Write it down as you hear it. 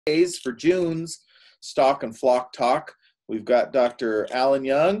days for June's Stock and Flock Talk. We've got Dr. Alan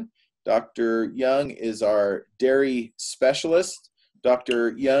Young. Dr. Young is our dairy specialist.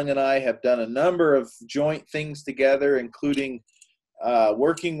 Dr. Young and I have done a number of joint things together, including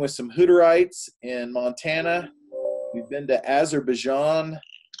working with some Hutterites in Montana. We've been to Azerbaijan.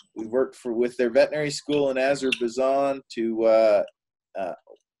 We've worked with their veterinary school in Azerbaijan to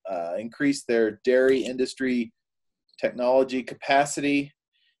increase their dairy industry technology capacity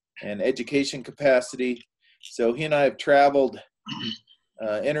and education capacity. So he and I have traveled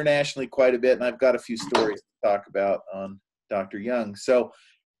internationally quite a bit, and I've got a few stories to talk about on Dr. Young. So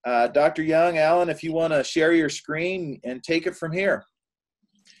Dr. Young, Alan, if you want to share your screen and take it from here.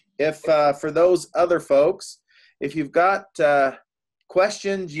 If for those other folks, if you've got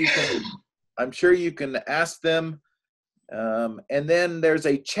questions, I'm sure you can ask them. And then there's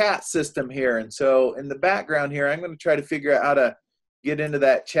a chat system here. And so in the background here, I'm going to try to figure out how to get into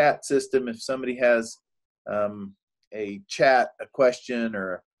that chat system if somebody has a question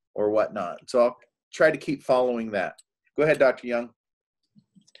or whatnot. So I'll try to keep following that. Go ahead, Dr. Young.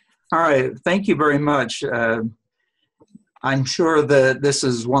 All right. Thank you very much. I'm sure that this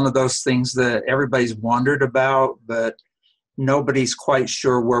is one of those things that everybody's wondered about, but nobody's quite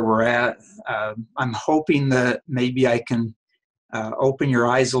sure where we're at. I'm hoping that maybe I can open your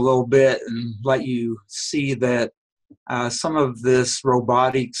eyes a little bit and let you see that some of this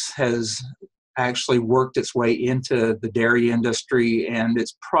robotics has actually worked its way into the dairy industry, and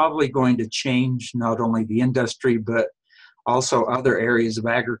it's probably going to change not only the industry, but also other areas of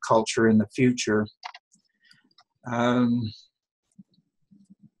agriculture in the future.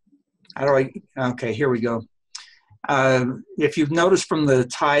 Okay, here we go. If you've noticed from the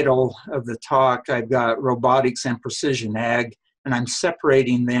title of the talk, I've got robotics and precision ag, and I'm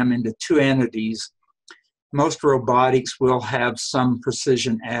separating them into two entities. Most robotics will have some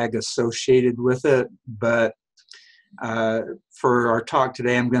precision ag associated with it, but for our talk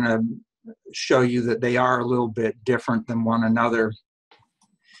today, I'm going to show you that they are a little bit different than one another.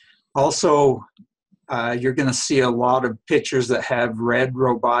 Also, you're going to see a lot of pictures that have red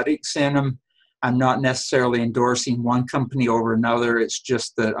robotics in them. I'm not necessarily endorsing one company over another. It's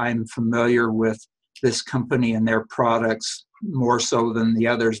just that I'm familiar with this company and their products more so than the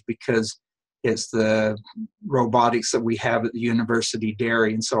others because it's the robotics that we have at the University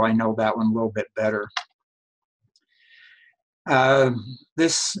Dairy, and so I know that one a little bit better.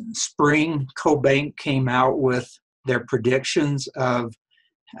 This spring, CoBank came out with their predictions of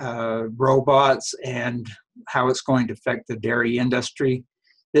robots and how it's going to affect the dairy industry.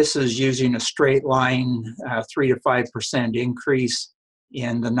 This is using a straight line 3 to 5% increase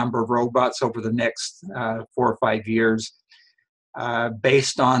in the number of robots over the next 4 or 5 years.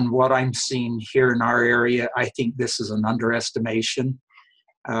 Based on what I'm seeing here in our area, I think this is an underestimation.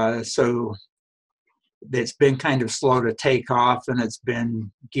 So it's been kind of slow to take off, and it's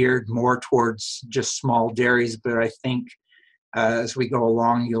been geared more towards just small dairies, but I think as we go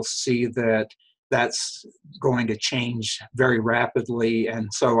along, you'll see that that's going to change very rapidly.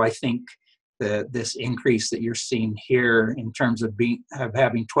 And so I think that this increase that you're seeing here in terms of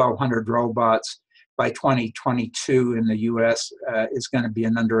having 1,200 robots by 2022 in the US is going to be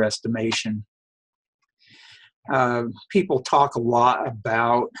an underestimation. People talk a lot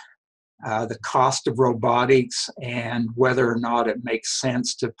about the cost of robotics and whether or not it makes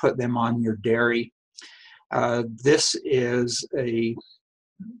sense to put them on your dairy. This is a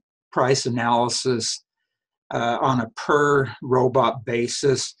price analysis on a per robot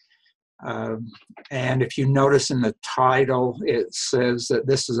basis. And if you notice in the title, it says that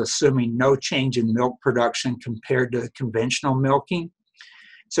this is assuming no change in milk production compared to conventional milking.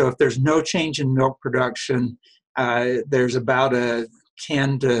 So if there's no change in milk production, there's about a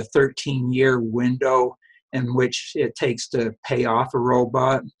 10 to 13 year window in which it takes to pay off a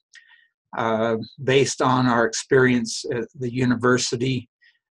robot. Based on our experience at the university,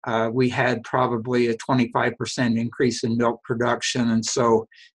 we had probably a 25% increase in milk production, and so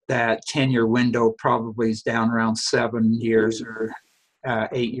that 10-year window probably is down around 7 years or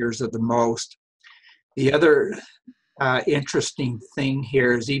 8 years at the most. The other interesting thing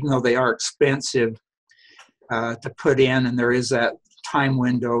here is even though they are expensive to put in, and there is that time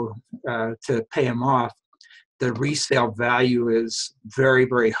window to pay them off, the resale value is very,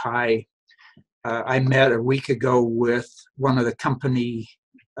 very high. I met a week ago with one of the company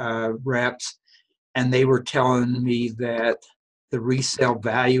reps, and they were telling me that the resale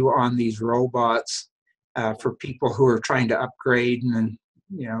value on these robots for people who are trying to upgrade and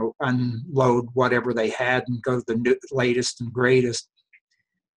unload whatever they had and go to the latest and greatest,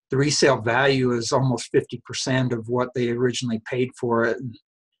 the resale value is almost 50% of what they originally paid for it.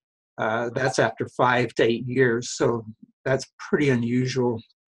 That's after 5 to 8 years. So that's pretty unusual.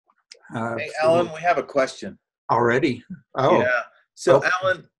 Hey, Alan, we have a question. Already? Oh. Yeah. So, Okay.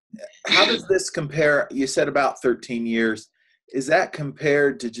 Alan, how does this compare? You said about 13 years. Is that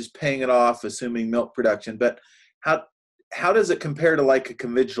compared to just paying it off, assuming milk production? But how does it compare to like a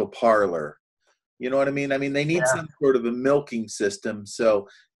conventional parlor? You know what I mean? I mean, they need Yeah. some sort of a milking system. So,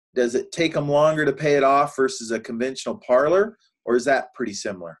 does it take them longer to pay it off versus a conventional parlor, or is that pretty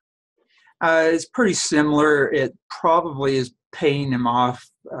similar? It's pretty similar. It probably is paying him off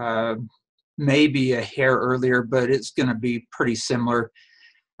maybe a hair earlier, but it's going to be pretty similar.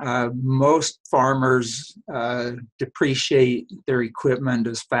 Most farmers depreciate their equipment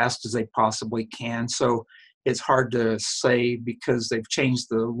as fast as they possibly can. So it's hard to say because they've changed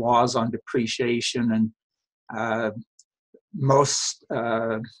the laws on depreciation. And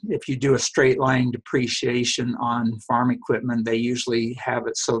if you do a straight line depreciation on farm equipment, they usually have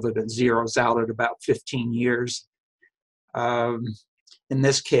it so that it zeroes out at about 15 years. In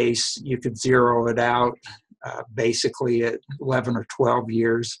this case, you could zero it out basically at 11 or 12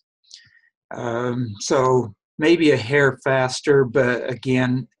 years. So maybe a hair faster, but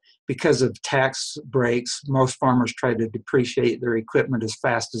again, because of tax breaks, most farmers try to depreciate their equipment as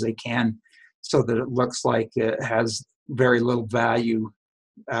fast as they can so that it looks like it has very little value,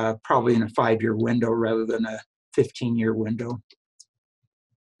 probably in a 5-year window rather than a 15-year window.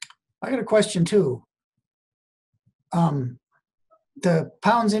 I got a question too. The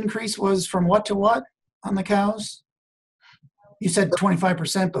pounds increase was from what to what on the cows? You said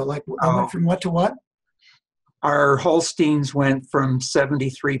 25%, but like they went from what to what? Our Holsteins went from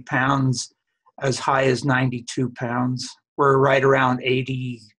 73 pounds as high as 92 pounds. We're right around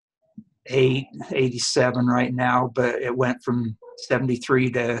 88, 87 right now, but it went from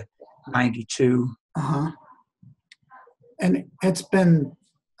 73 to 92. Uh-huh. And it's been,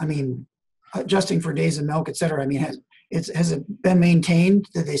 I mean, adjusting for days of milk, et cetera, I mean, has it been maintained?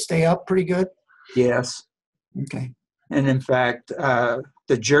 Did they stay up pretty good? Yes. Okay. And in fact,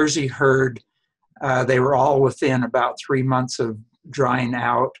 the Jersey herd, they were all within about 3 months of drying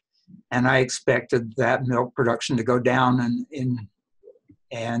out. And I expected that milk production to go down,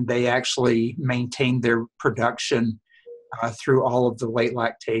 and they actually maintained their production through all of the late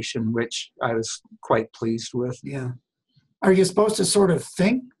lactation, which I was quite pleased with. Yeah. Are you supposed to sort of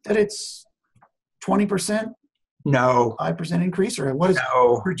think that it's 20%? No. 5% increase? Or what is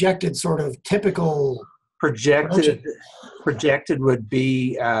projected sort of typical? Projected would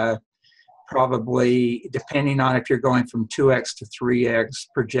be probably, depending on if you're going from 2x to 3x,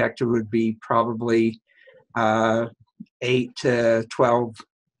 projected would be probably 8 to 12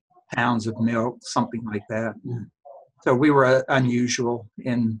 pounds of milk, something like that. Yeah. So we were unusual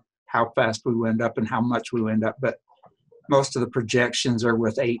in how fast we went up and how much we went up, but most of the projections are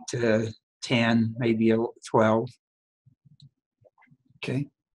with 8 to 10, maybe 12. Okay,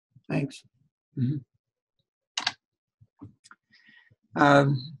 thanks. Mm-hmm.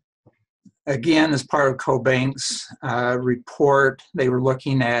 Again, as part of CoBank's report, they were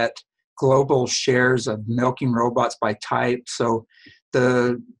looking at global shares of milking robots by type. So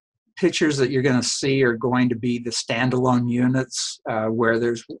the pictures that you're going to see are going to be the standalone units where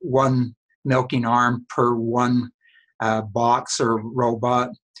there's one milking arm per one box or robot.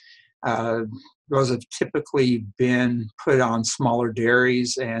 Those have typically been put on smaller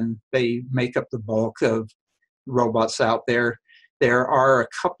dairies, and they make up the bulk of robots out there. There are a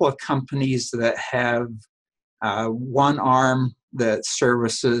couple of companies that have one arm that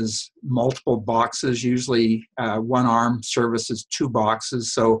services multiple boxes. Usually one arm services 2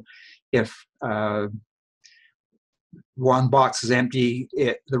 boxes. So if one box is empty,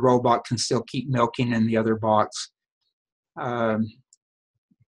 the robot can still keep milking in the other box.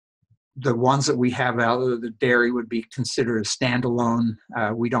 The ones that we have out of the dairy would be considered a standalone.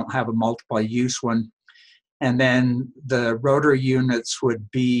 We don't have a multiple-use one. And then the rotary units would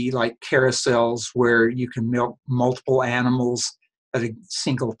be like carousels where you can milk multiple animals at a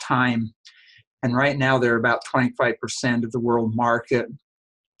single time. And right now they're about 25% of the world market.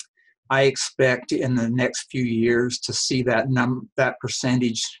 I expect in the next few years to see that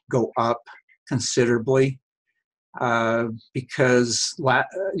percentage go up considerably because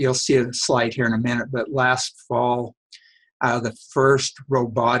you'll see a slide here in a minute, but last fall, the first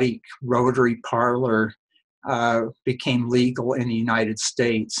robotic rotary parlor became legal in the United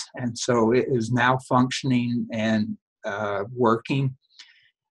States. And so it is now functioning and working.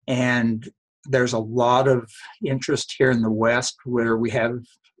 And there's a lot of interest here in the West where we have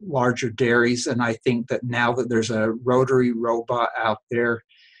larger dairies. And I think that now that there's a rotary robot out there,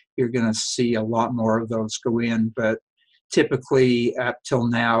 you're going to see a lot more of those go in. But typically up till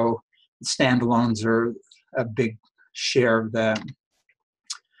now, standalones are a big share of that.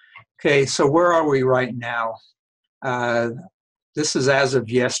 Okay, so where are we right now? This is as of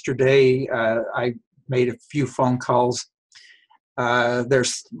yesterday. I made a few phone calls.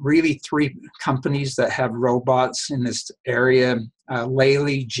 There's really 3 companies that have robots in this area,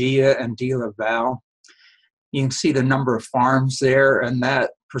 Lely, Gia, and De La Val. You can see the number of farms there, and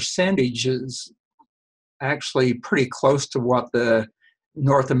that percentage is actually pretty close to what the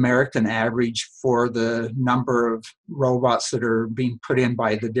North American average for the number of robots that are being put in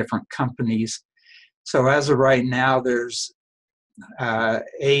by the different companies. So as of right now, there's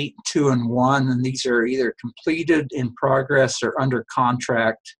 8, 2, and 1, and these are either completed, in progress, or under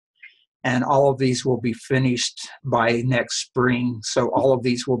contract. And all of these will be finished by next spring. So all of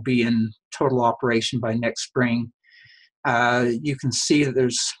these will be in total operation by next spring. You can see that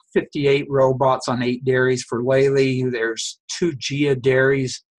there's 58 robots on 8 dairies for Lely. There's 2 Gia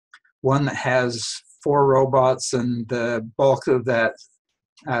dairies, one that has 4 robots, and the bulk of that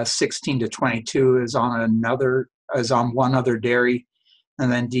 16 to 22 is on one other dairy.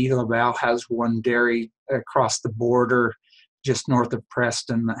 And then De La Val has 1 dairy across the border just north of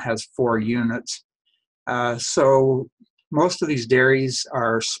Preston that has 4 units. So most of these dairies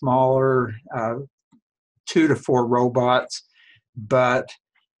are smaller, 2 to 4 robots, but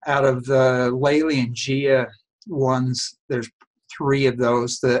out of the Lely and Gia ones, there's 3 of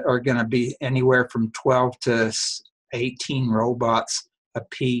those that are going to be anywhere from 12 to 18 robots a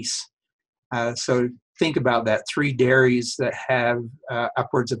piece. So think about that, 3 dairies that have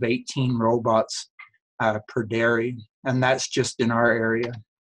upwards of 18 robots per dairy, and that's just in our area.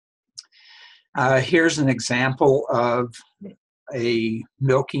 Here's an example of a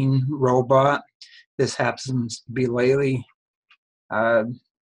milking robot. This happens to be Lely. Can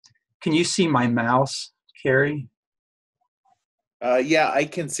you see my mouse, Carrie? Yeah, I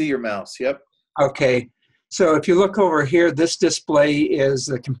can see your mouse. Yep. Okay. So if you look over here, this display is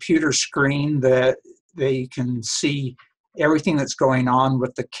the computer screen that they can see everything that's going on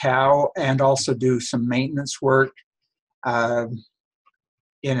with the cow and also do some maintenance work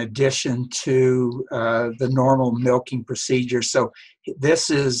in addition to the normal milking procedure. So this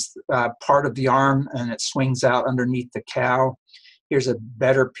is part of the arm, and it swings out underneath the cow. Here's a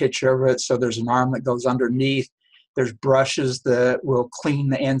better picture of it. So there's an arm that goes underneath. There's brushes that will clean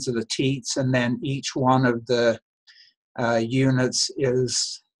the ends of the teats, and then each one of the units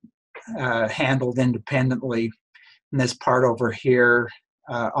is handled independently. And this part over here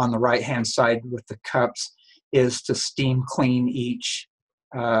on the right-hand side with the cups is to steam clean each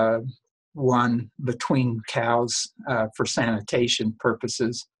one between cows for sanitation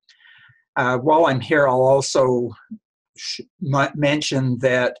purposes. While I'm here, I'll also mention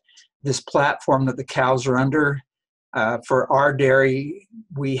that this platform that the cows are under, for our dairy,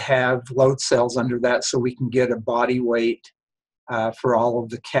 we have load cells under that so we can get a body weight for all of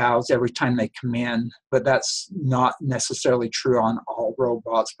the cows every time they come in. But that's not necessarily true on all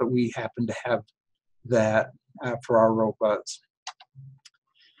robots, but we happen to have that for our robots.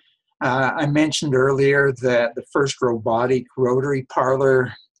 I mentioned earlier that the first robotic rotary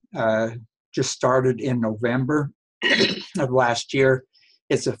parlor just started in November of last year.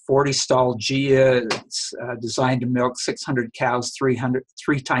 It's a 40-stall Gia. It's designed to milk 600 cows 3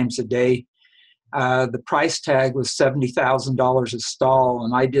 times a day. The price tag was $70,000 a stall,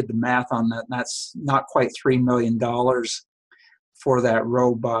 and I did the math on that, and that's not quite $3 million for that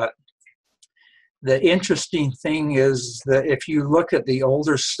robot. The interesting thing is that if you look at the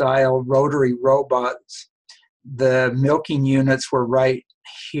older style rotary robots, the milking units were right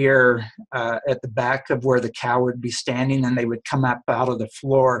here at the back of where the cow would be standing, and they would come up out of the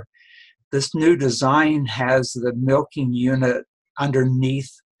floor. This new design has the milking unit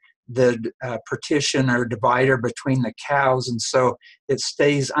underneath the partition or divider between the cows, and so it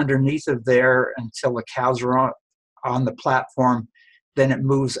stays underneath of there until the cows are on the platform. Then it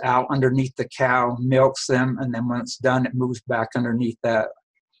moves out underneath the cow, milks them, and then when it's done, it moves back underneath that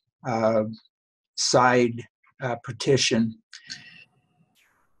side partition.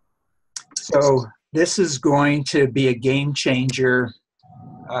 So this is going to be a game changer,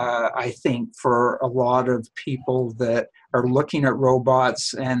 I think, for a lot of people that are looking at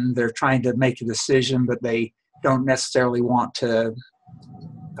robots and they're trying to make a decision, but they don't necessarily want to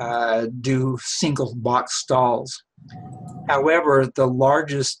do single box stalls. However, the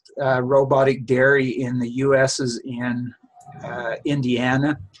largest robotic dairy in the U.S. is in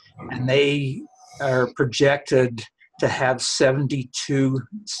Indiana, and they are projected to have 72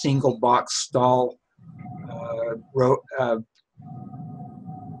 single box stall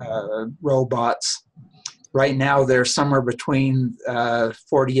robots. Right now, they're somewhere between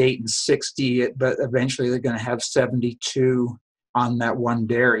 48 and 60, but eventually they're going to have 72 on that one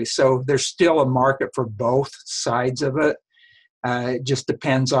dairy. So there's still a market for both sides of it. It just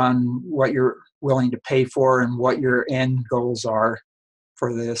depends on what you're willing to pay for and what your end goals are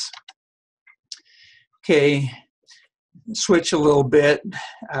for this. Okay, switch a little bit.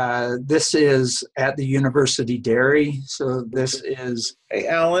 This is at the University Dairy. So this is... Hey,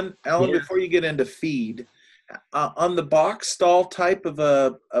 Alan, Yeah. before you get into feed, on the box stall type of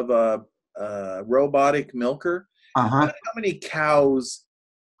a robotic milker, how many cows?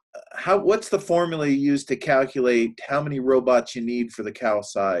 What's the formula you use to calculate how many robots you need for the cow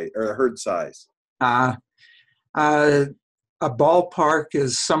size or the herd size? A ballpark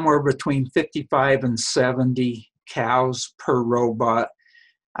is somewhere between 55 and 70 cows per robot.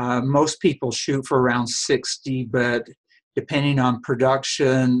 Most people shoot for around 60, but depending on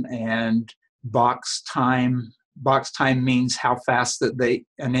production and box time means how fast that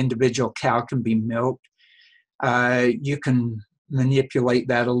an individual cow can be milked. You can manipulate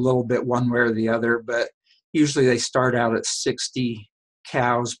that a little bit one way or the other, but usually they start out at 60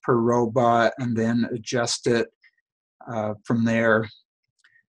 cows per robot and then adjust it from there.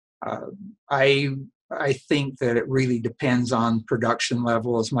 I think that it really depends on production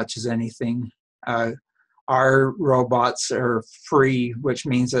level as much as anything. Our robots are free, which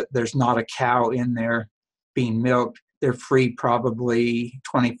means that there's not a cow in there being milked. They're free probably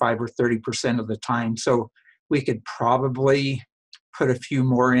 25 or 30% of the time. So we could probably put a few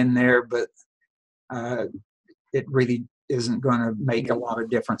more in there, but it really isn't going to make a lot of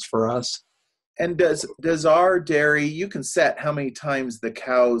difference for us. And does our dairy, you can set how many times the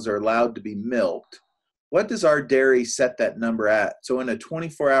cows are allowed to be milked. What does our dairy set that number at? So in a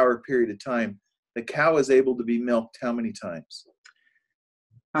 24-hour period of time, the cow is able to be milked how many times?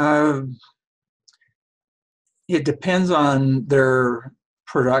 It depends on their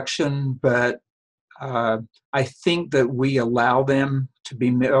production, but I think that we allow them to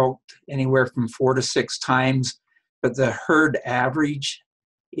be milked anywhere from 4 to 6 times, but the herd average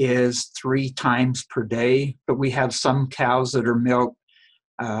is 3 times per day. But we have some cows that are milked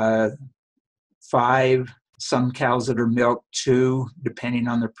 5, some cows that are milked 2, depending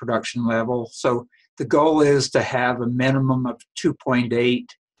on their production level. So the goal is to have a minimum of 2.8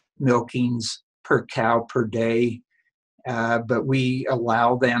 milkings per cow per day, but we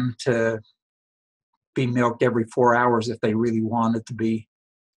allow them to be milked every 4 hours if they really want it to be.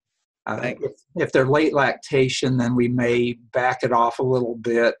 If they're late lactation, then we may back it off a little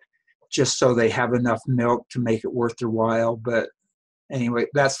bit just so they have enough milk to make it worth their while. But anyway,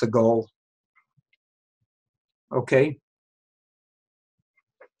 that's the goal. Okay.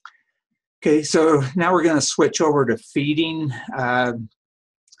 Okay, so now we're going to switch over to feeding.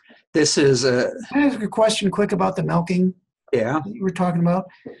 This is a... Can I ask a question quick about the milking? Yeah. That you were talking about?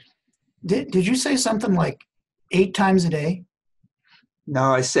 Did you say something like 8 times a day?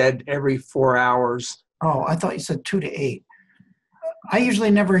 No, I said every 4 hours. Oh, I thought you said 2 to 8. I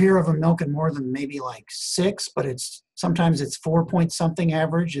usually never hear of a milking more than maybe like 6, but sometimes it's 4 point something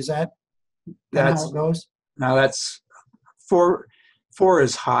average. Is that how it goes? No, that's 4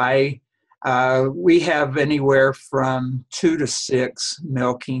 is high. We have anywhere from 2 to 6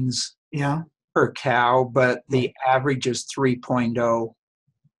 milkings per cow, but the average is 3.0.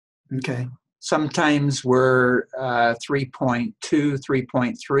 Okay. Sometimes we're 3.2,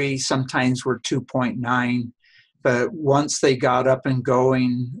 3.3. Sometimes we're 2.9. But once they got up and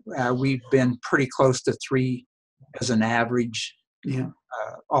going, we've been pretty close to 3 as an average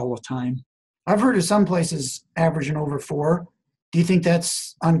all the time. I've heard of some places averaging over 4. Do you think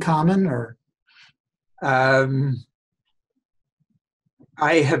that's uncommon, or? I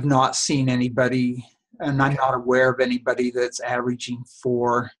have not seen anybody, and I'm not aware of anybody that's averaging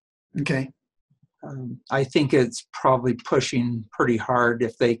 4. Okay. I think it's probably pushing pretty hard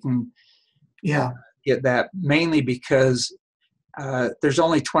if they can get that, mainly because there's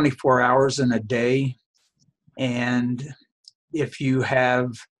only 24 hours in a day, and if you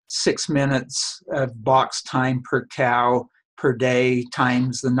have 6 minutes of box time per cow per day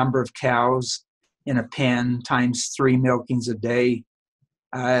times the number of cows in a pen times 3 milkings a day,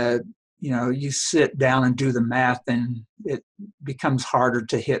 you sit down and do the math, and it becomes harder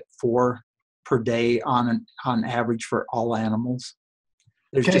to hit 4 per day on average for all animals.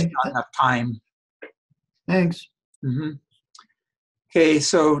 There's just not enough time. Thanks. Mm-hmm. Okay,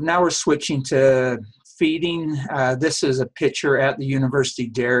 so now we're switching to feeding. This is a picture at the University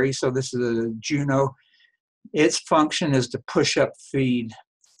Dairy. So this is a Juno. Its function is to push up feed,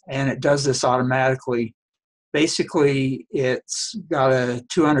 and it does this automatically. Basically, it's got a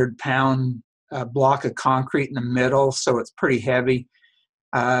 200-pound a block of concrete in the middle, so it's pretty heavy.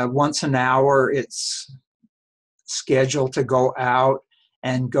 Once an hour, it's scheduled to go out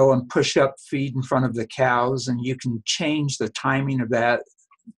and go and push up feed in front of the cows, and you can change the timing of that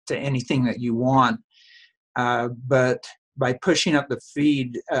to anything that you want. But by pushing up the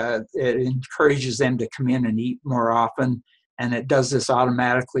feed, it encourages them to come in and eat more often, and it does this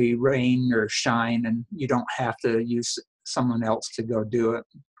automatically, rain or shine, and you don't have to use someone else to go do it.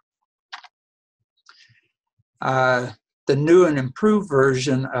 The new and improved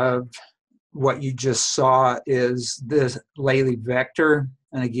version of what you just saw is this Lely Vector.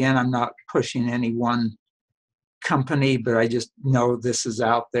 And again, I'm not pushing any one company, but I just know this is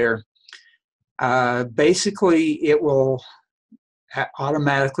out there. Basically, it will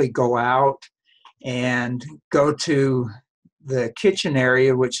automatically go out and go to the kitchen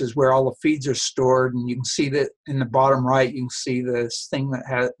area, which is where all the feeds are stored. And you can see that in the bottom right, you can see this thing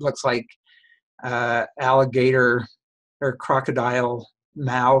that looks like alligator or crocodile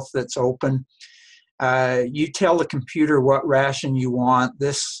mouth that's open. You tell the computer what ration you want.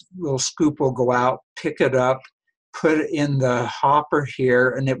 This little scoop will go out, pick it up, put it in the hopper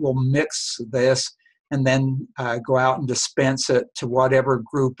here, and it will mix this and then go out and dispense it to whatever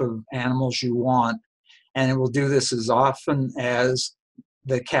group of animals you want. And it will do this as often as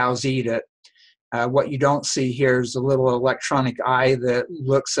the cows eat it. What you don't see here is a little electronic eye that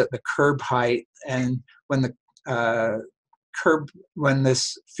looks at the curb height, and when the when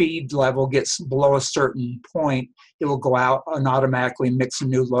this feed level gets below a certain point, it will go out and automatically mix a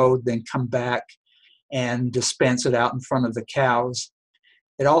new load, then come back and dispense it out in front of the cows.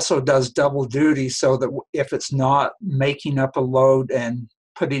 It also does double duty, so that if it's not making up a load and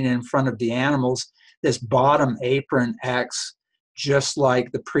putting it in front of the animals, this bottom apron acts just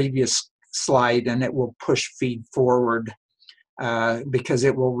like the previous slide, and it will push feed forward because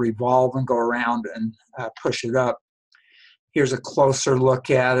it will revolve and go around and push it up. Here's a closer look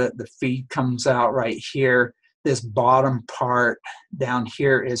at it. The feed comes out right here. This bottom part down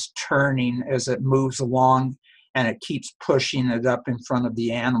here is turning as it moves along, and it keeps pushing it up in front of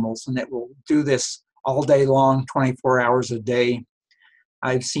the animals. And it will do this all day long, 24 hours a day.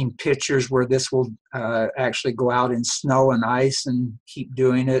 I've seen pictures where this will actually go out in snow and ice and keep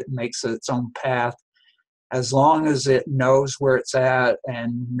doing it. It makes its own path. As long as it knows where it's at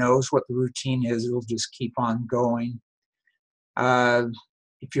and knows what the routine is, it'll just keep on going.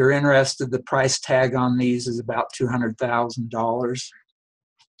 If you're interested, the price tag on these is about $200,000.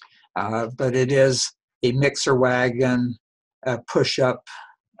 But it is a mixer wagon, a push-up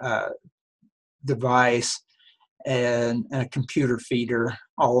device, and a computer feeder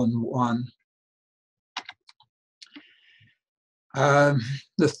all in one.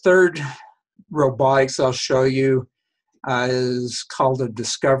 The third robotics I'll show you is called a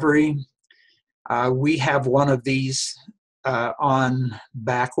Discovery. We have one of these on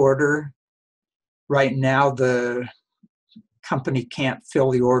back order. Right now, the company can't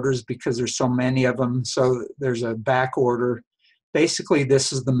fill the orders because there's so many of them, so there's a back order. Basically,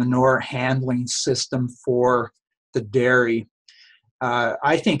 this is the manure handling system for the dairy.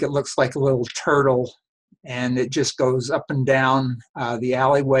 I think it looks like a little turtle, and it just goes up and down the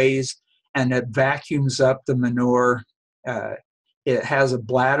alleyways, and it vacuums up the manure. It has a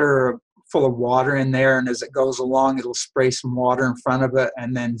bladder full of water in there, and as it goes along, it'll spray some water in front of it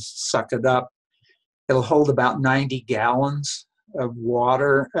and then suck it up. It'll hold about 90 gallons of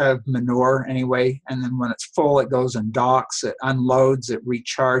water, of manure anyway, and then when it's full, it goes and docks, it unloads, it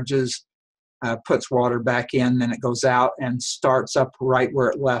recharges, puts water back in, then it goes out and starts up right where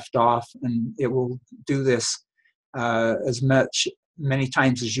it left off, and it will do this many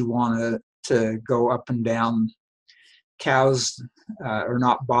times as you want to go up and down. Cows are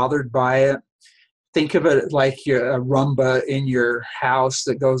not bothered by it. Think of it like a Roomba in your house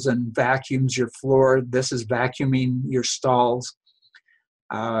that goes and vacuums your floor. This is vacuuming your stalls.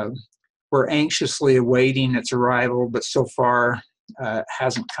 We're anxiously awaiting its arrival, but so far it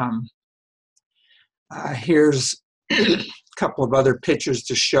hasn't come. Here's a couple of other pictures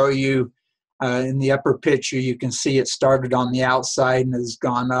to show you. In the upper picture, you can see it started on the outside and has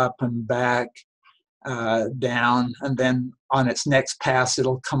gone up and back, down, and then on its next pass,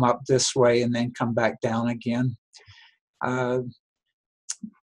 it'll come up this way and then come back down again.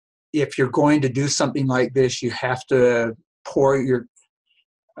 If you're going to do something like this, you have to pour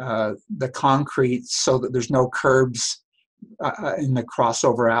the concrete so that there's no curbs in the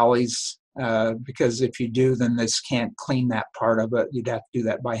crossover alleys, because if you do, then this can't clean that part of it. You'd have to do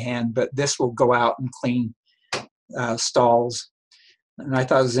that by hand, but this will go out and clean stalls. And I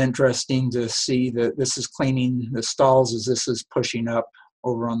thought it was interesting to see that this is cleaning the stalls as this is pushing up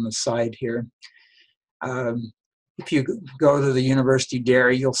over on the side here. If you go to the university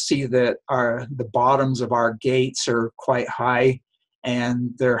dairy, you'll see that the bottoms of our gates are quite high, and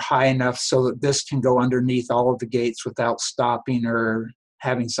they're high enough so that this can go underneath all of the gates without stopping or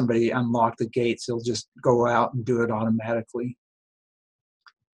having somebody unlock the gates. It'll just go out and do it automatically.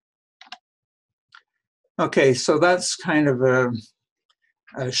 Okay, so that's kind of a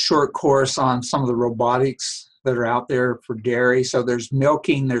short course on some of the robotics that are out there for dairy. So there's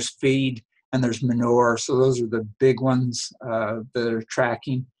milking, there's feed, and there's manure. So those are the big ones that are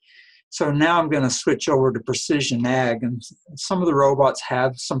tracking. So now I'm going to switch over to precision ag, and some of the robots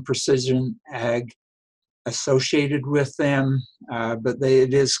have some precision ag associated with them, but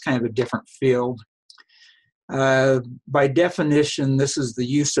it is kind of a different field. By definition, this is the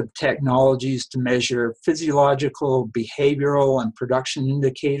use of technologies to measure physiological, behavioral, and production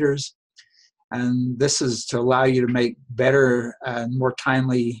indicators. And this is to allow you to make better and more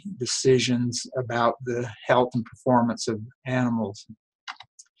timely decisions about the health and performance of animals.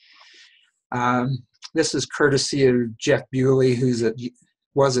 This is courtesy of Jeff Bewley, who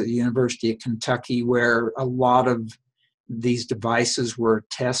was at the University of Kentucky, where a lot of these devices were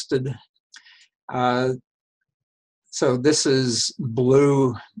tested. So this is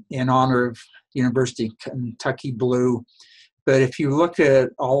blue in honor of University of Kentucky blue. But if you look at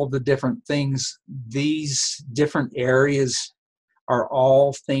all of the different things, these different areas are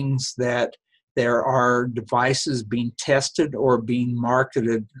all things that there are devices being tested or being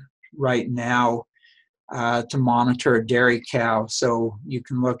marketed right now to monitor a dairy cow. So you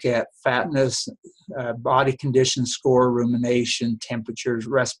can look at fatness, body condition score, rumination, temperatures,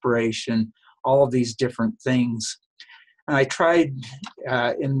 respiration, all of these different things. And I tried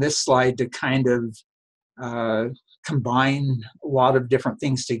in this slide to kind of combine a lot of different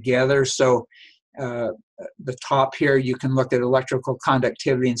things together. So the top here, you can look at electrical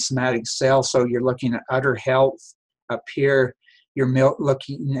conductivity and somatic cell. So you're looking at udder health. Up here, you're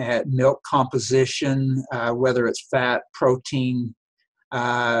looking at milk composition, whether it's fat, protein,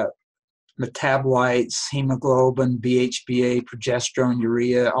 metabolites, hemoglobin, BHBA, progesterone,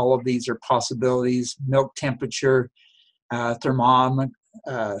 urea. All of these are possibilities. Milk temperature, thermography,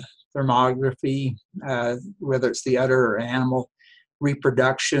 whether it's the udder or animal.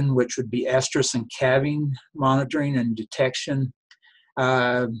 Reproduction, which would be estrus and calving monitoring and detection.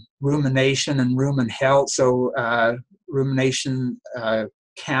 Rumination and rumen health, so rumination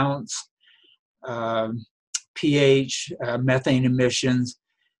counts, pH, methane emissions,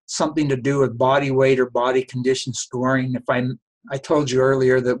 something to do with body weight or body condition scoring. I told you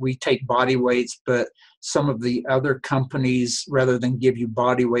earlier that we take body weights, but some of the other companies, rather than give you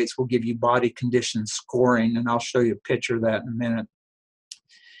body weights, will give you body condition scoring, and I'll show you a picture of that in a minute.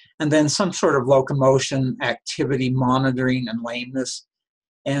 And then some sort of locomotion, activity monitoring, and lameness.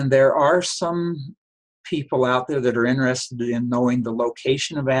 And there are some people out there that are interested in knowing the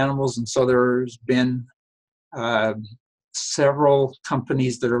location of animals, and so there's been several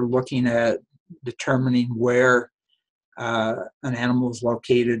companies that are looking at determining where an animal is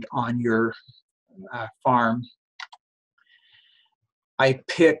located on your farm. I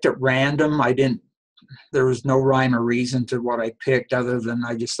picked at random. There was no rhyme or reason to what I picked other than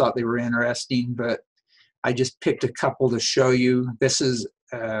I just thought they were interesting, but I just picked a couple to show you. This is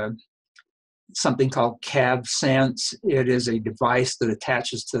something called CalvSense. It is a device that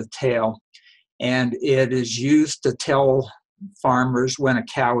attaches to the tail, and it is used to tell farmers when a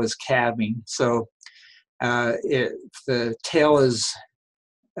cow is calving. So if the tail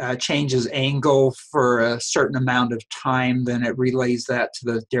changes angle for a certain amount of time, then it relays that to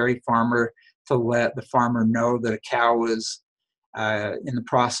the dairy farmer to let the farmer know that a cow is in the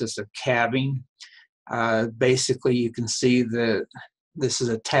process of calving. Basically, you can see that this is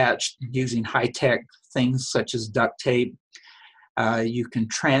attached using high-tech things such as duct tape. You can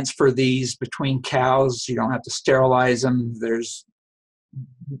transfer these between cows. You don't have to sterilize them. There's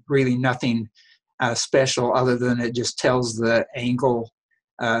really nothing special other than it just tells the angle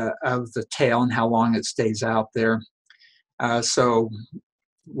of the tail and how long it stays out there. So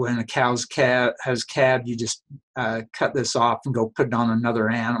when a cow has calved, you just cut this off and go put it on another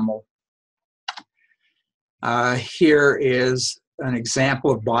animal. Here is an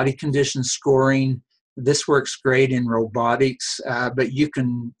example of body condition scoring. This works great in robotics, but you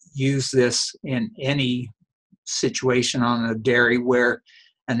can use this in any situation on a dairy where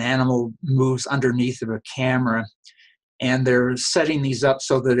an animal moves underneath of a camera. And they're setting these up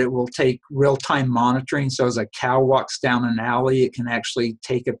so that it will take real-time monitoring. So as a cow walks down an alley, it can actually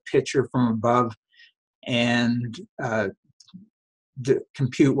take a picture from above and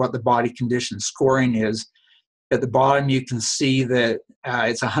compute what the body condition scoring is. At the bottom, you can see that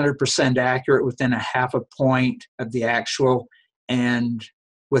it's 100% accurate within a half a point of the actual, and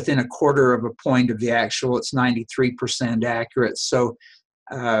within a quarter of a point of the actual, it's 93% accurate. So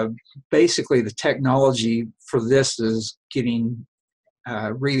basically, the technology for this is getting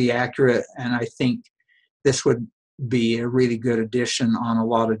really accurate, and I think this would be a really good addition on a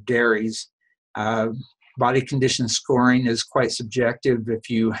lot of dairies. Body condition scoring is quite subjective if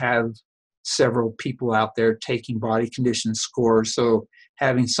you have several people out there taking body condition scores. So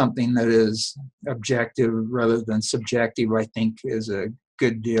having something that is objective rather than subjective, I think, is a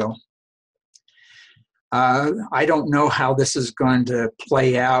good deal. I don't know how this is going to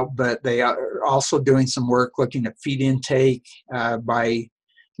play out, but they are also doing some work looking at feed intake by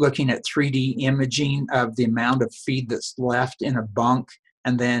looking at 3D imaging of the amount of feed that's left in a bunk,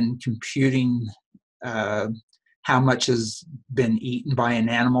 and then computing how much has been eaten by an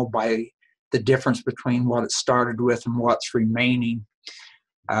animal by the difference between what it started with and what's remaining.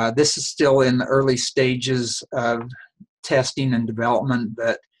 This is still in the early stages of testing and development,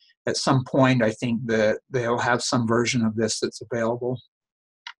 but at some point I think that they'll have some version of this that's available.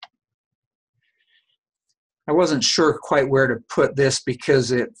 I wasn't sure quite where to put this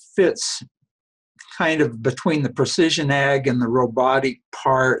because it fits kind of between the precision ag and the robotic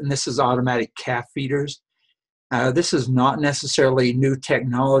part, and this is automatic calf feeders. This is not necessarily new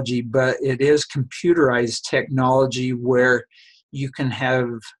technology, but it is computerized technology where you can have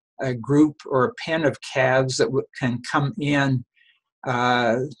a group or a pen of calves that can come in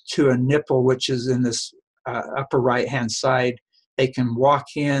to a nipple, which is in this upper right-hand side. They can walk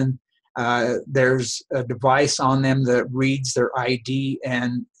in. There's a device on them that reads their ID,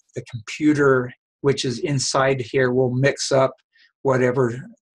 and the computer, which is inside here, will mix up whatever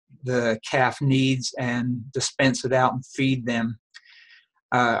the calf needs and dispense it out and feed them.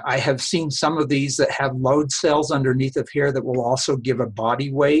 I have seen some of these that have load cells underneath of here that will also give a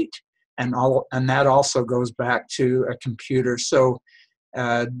body weight, and that also goes back to a computer. So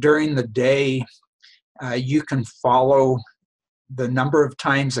during the day, you can follow the number of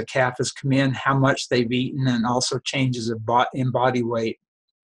times a calf has come in, how much they've eaten, and also changes in body weight.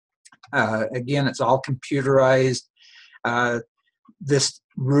 Again, it's all computerized. This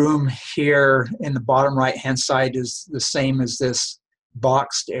room here in the bottom right-hand side is the same as this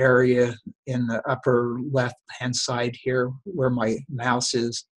boxed area in the upper left-hand side here where my mouse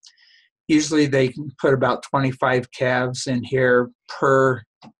is. Usually they can put about 25 calves in here per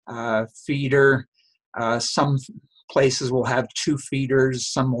feeder. Some places will have 2 feeders,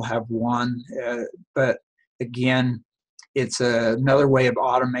 some will have 1, but again, it's another way of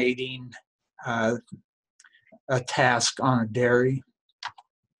automating a task on a dairy.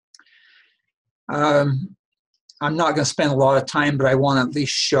 I'm not going to spend a lot of time, but I want to at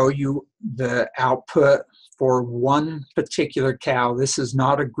least show you the output for one particular cow. This is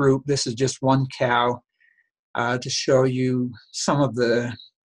not a group, this is just one cow, to show you some of the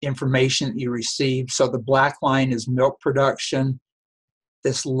information that you receive. So the black line is milk production.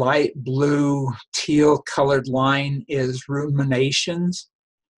 This light blue teal colored line is ruminations,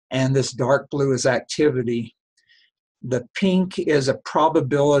 and this dark blue is activity. The pink is a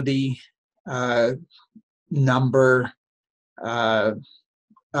probability number of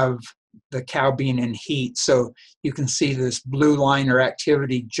the cow being in heat. So you can see this blue line or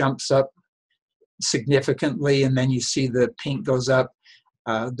activity jumps up significantly, and then you see the pink goes up.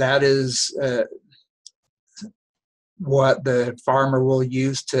 That is what the farmer will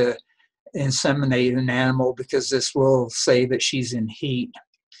use to inseminate an animal, because this will say that she's in heat.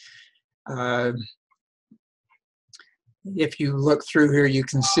 If you look through here, you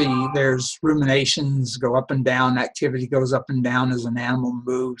can see there's ruminations go up and down, activity goes up and down as an animal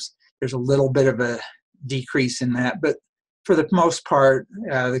moves. There's a little bit of a decrease in that, but for the most part,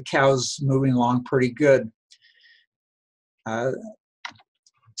 the cow's moving along pretty good.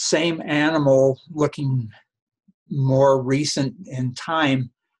 Same animal looking more recent in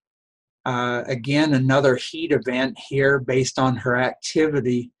time. Again, another heat event here based on her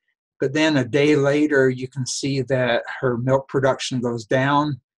activity. But then a day later, you can see that her milk production goes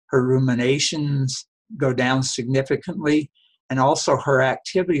down, her ruminations go down significantly, and also her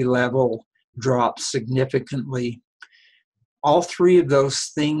activity level drops significantly. All 3 of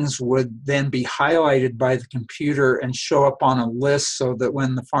those things would then be highlighted by the computer and show up on a list, so that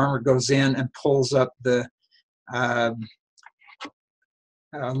when the farmer goes in and pulls up the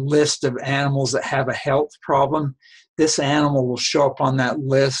list of animals that have a health problem, this animal will show up on that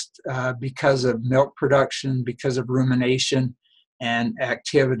list because of milk production, because of rumination, and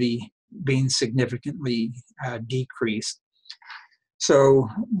activity being significantly decreased. So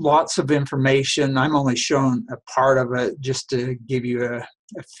lots of information. I'm only showing a part of it just to give you a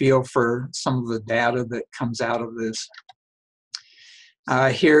feel for some of the data that comes out of this.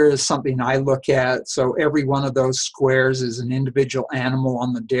 Here is something I look at. So every one of those squares is an individual animal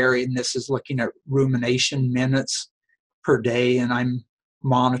on the dairy, and this is looking at rumination minutes per day, and I'm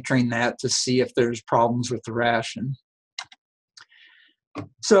monitoring that to see if there's problems with the ration.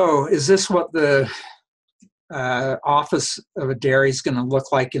 So is this what the office of a dairy is going to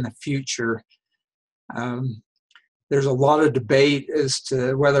look like in the future? There's a lot of debate as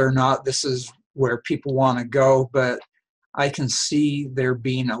to whether or not this is where people want to go, but I can see there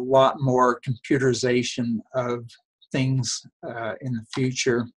being a lot more computerization of things in the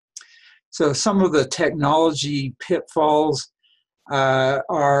future. So some of the technology pitfalls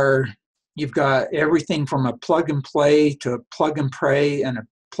are, you've got everything from a plug and play to a plug and pray and a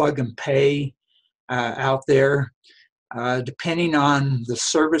plug and pay out there. Depending on the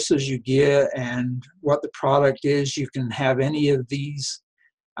services you get and what the product is, you can have any of these.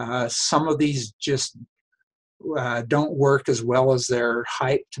 Some of these just don't work as well as they're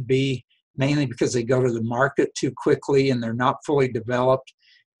hyped to be, mainly because they go to the market too quickly and they're not fully developed.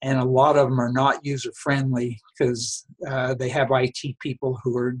 And a lot of them are not user-friendly because they have IT people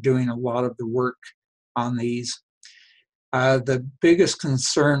who are doing a lot of the work on these. The biggest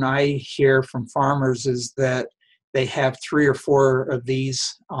concern I hear from farmers is that they have 3 or 4 of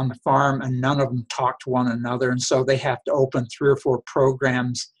these on the farm and none of them talk to one another. And so they have to open 3 or 4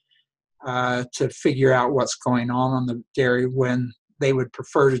 programs to figure out what's going on the dairy, when they would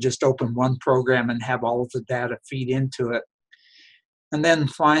prefer to just open one program and have all of the data feed into it. And then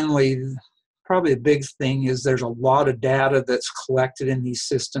finally, probably a big thing is there's a lot of data that's collected in these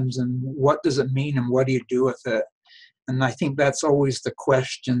systems, and what does it mean and what do you do with it? And I think that's always the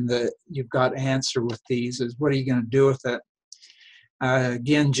question that you've got to answer with these is, what are you going to do with it?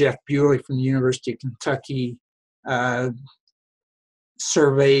 Again, Jeff Bewley from the University of Kentucky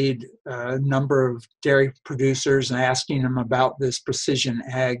surveyed a number of dairy producers and asking them about this precision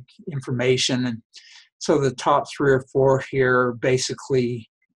ag information. And so the top 3 or 4 here are basically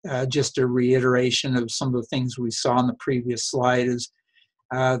just a reiteration of some of the things we saw on the previous slide. Is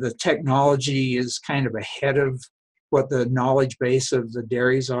the technology is kind of ahead of what the knowledge base of the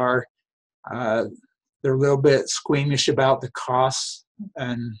dairies are. They're a little bit squeamish about the costs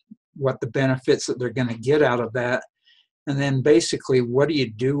and what the benefits that they're going to get out of that. And then basically, what do you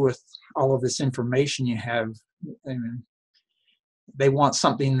do with all of this information you have? I mean, they want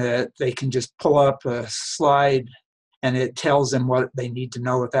something that they can just pull up a slide and it tells them what they need to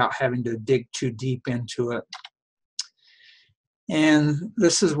know without having to dig too deep into it. And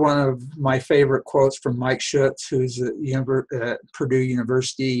this is one of my favorite quotes from Mike Schutz, who's at Purdue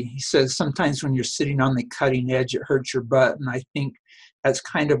University. He says, sometimes when you're sitting on the cutting edge, it hurts your butt. And I think that's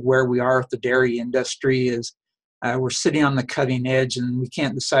kind of where we are with the dairy industry is we're sitting on the cutting edge and we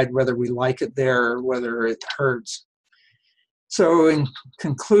can't decide whether we like it there or whether it hurts. So in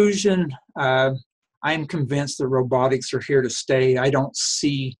conclusion, I'm convinced that robotics are here to stay. I don't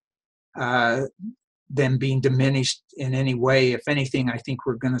see them being diminished in any way. If anything, I think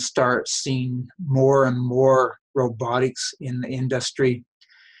we're going to start seeing more and more robotics in the industry.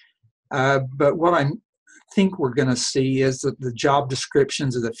 But what I think we're going to see is that the job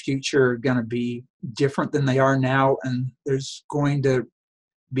descriptions of the future are going to be different than they are now, and there's going to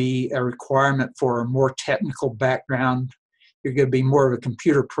be a requirement for a more technical background. You're going to be more of a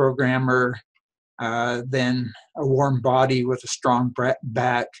computer programmer than a warm body with a strong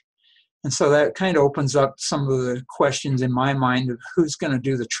back. And so that kind of opens up some of the questions in my mind of who's going to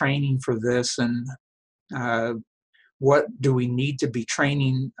do the training for this, and what do we need to be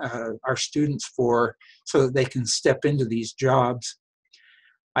training our students for so that they can step into these jobs.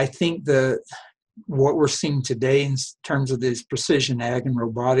 I think that what we're seeing today in terms of this precision ag and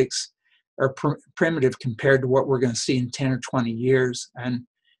robotics are primitive compared to what we're going to see in 10 or 20 years. And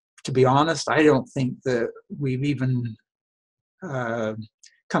to be honest, I don't think that we've even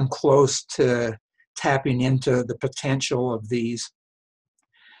come close to tapping into the potential of these.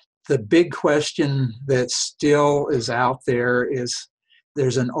 The big question that still is out there is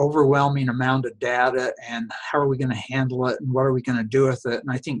there's an overwhelming amount of data, and how are we going to handle it and what are we going to do with it?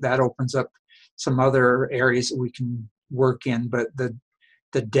 And I think that opens up some other areas that we can work in, but the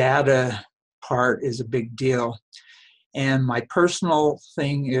data part is a big deal. And my personal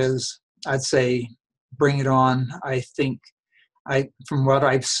thing is, I'd say bring it on. I think from what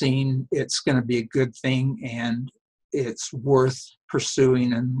I've seen, it's going to be a good thing, and it's worth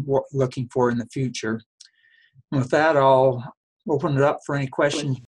pursuing and looking for in the future. And with that, I'll open it up for any questions.